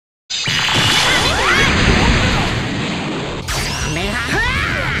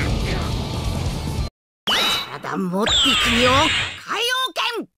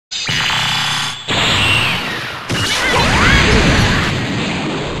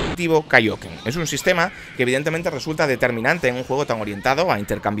Kaioken. Es un sistema que evidentemente resulta determinante en un juego tan orientado a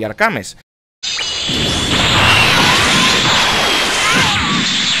intercambiar kames.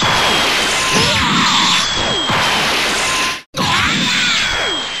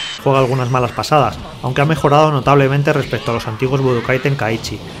 Juega algunas malas pasadas, aunque ha mejorado notablemente respecto a los antiguos Budokai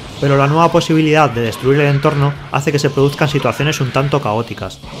Tenkaichi, pero la nueva posibilidad de destruir el entorno hace que se produzcan situaciones un tanto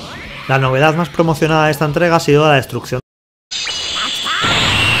caóticas. La novedad más promocionada de esta entrega ha sido la destrucción.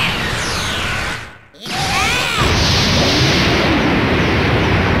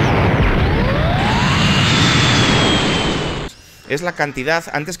 Es la cantidad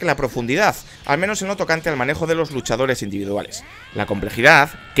antes que la profundidad, al menos en lo tocante al manejo de los luchadores individuales. La complejidad,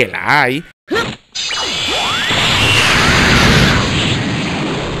 que la hay,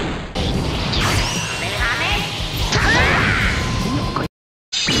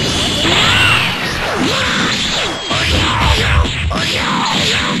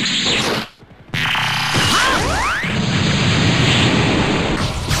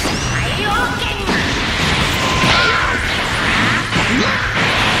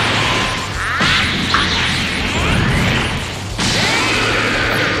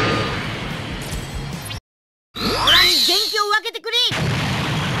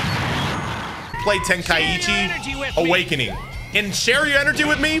 Play Tenkaichi Awakening and share your energy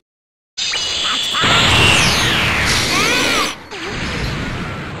with me.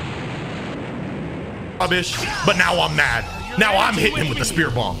 Rubbish, but now I'm mad. Now I'm hitting him with the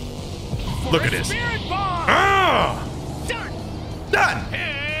spear bomb. Look at this. Done.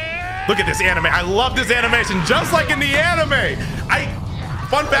 Look at this anime. I love this animation, just like in the anime.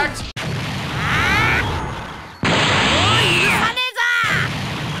 Fun fact.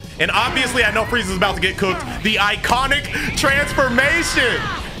 And obviously, I know Frieza's about to get cooked. The iconic transformation.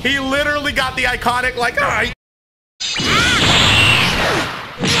 He literally got the iconic, like, all right.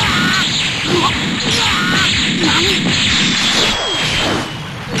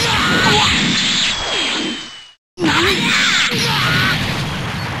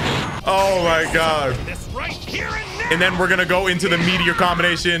 Oh my god. And then we're gonna go into the meteor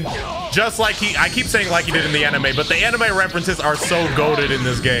combination. Just like I keep saying like he did in the anime, but the anime references are so goated in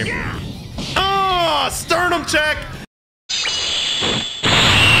this game. Oh, sternum check.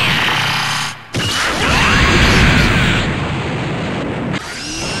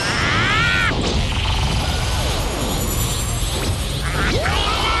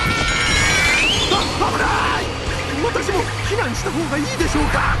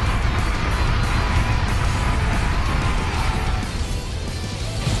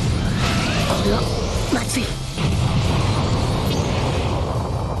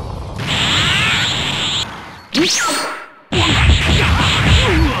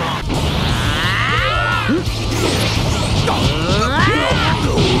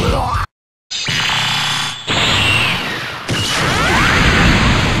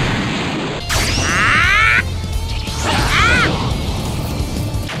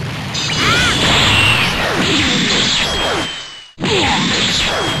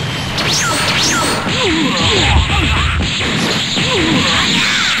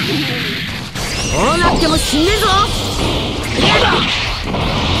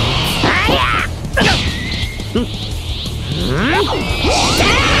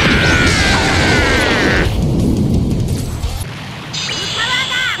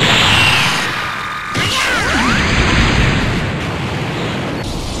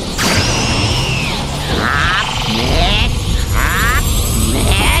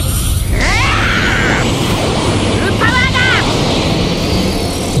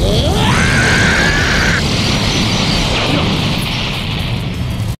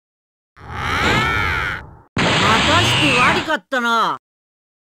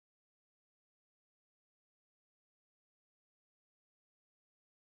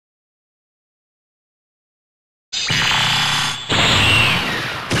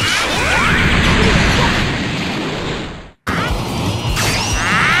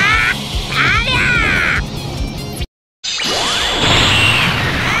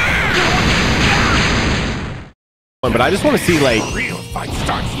 But I just want to see, like,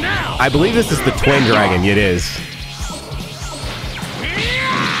 I believe this is the twin dragon. It is.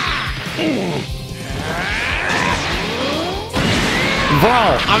 Bro,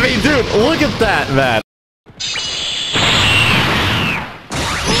 I mean, dude, look at that, man.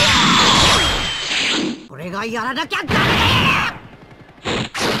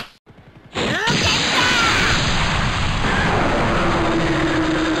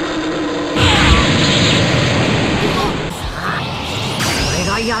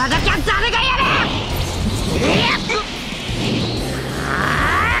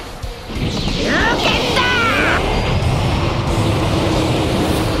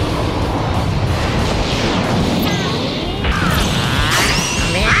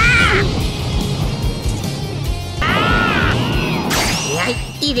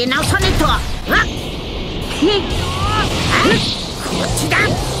 入れ直さねえと。こっちだ。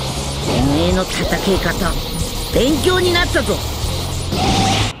おめえの戦い方勉強になったぞ。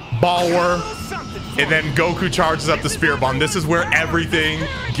 Baller, and then Goku charges up the Spirit Bomb. This is where everything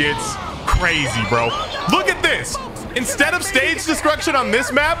gets crazy, bro. Look at this. Instead of stage destruction on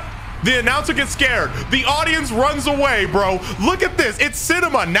this map, the announcer gets scared. The audience runs away, bro. Look at this. It's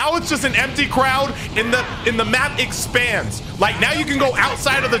cinema. Now it's just an empty crowd, and the map expands. Like, now you can go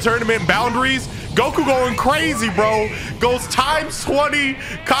outside of the tournament boundaries. Goku going crazy, bro. Goes times 20.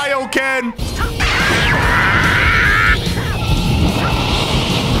 Kaioken.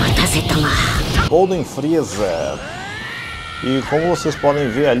 Golden Freezer. E como vocês podem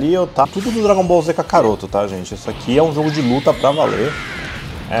ver ali, tá tudo do Dragon Ball Z Kakaroto, tá, gente? Isso aqui é um jogo de luta pra valer.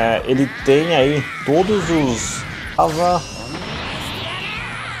 Ele tem aí todos os... Tava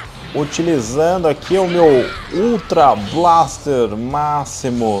utilizando aqui o meu Ultra Blaster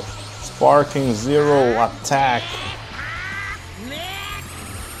máximo Sparking Zero Attack.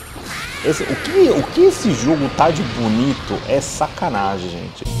 O que esse jogo tá de bonito é sacanagem,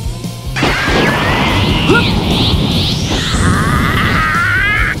 gente.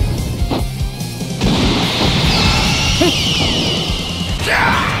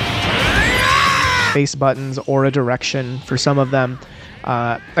 Face buttons or a direction for some of them.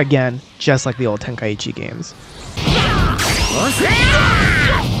 Again, just like the old Tenkaichi games.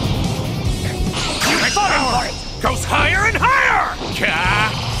 Goes higher and higher!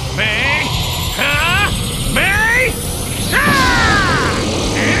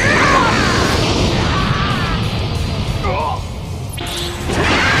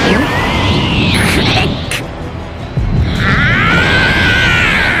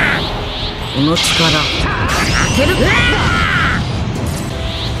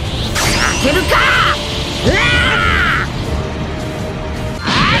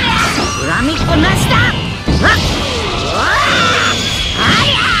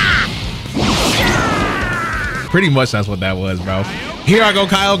 Pretty much that's what that was, bro. Here I go,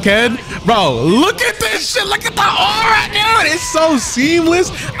 Kaioken. Bro, look at this shit. Look at the aura, dude. It's so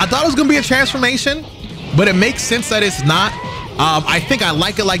seamless. I thought it was gonna be a transformation, but it makes sense that it's not. I think I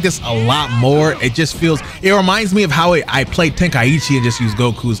like it like this a lot more. It just feels, it reminds me of how I played Tenkaichi and just used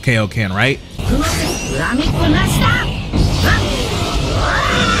Goku's Kaioken, right?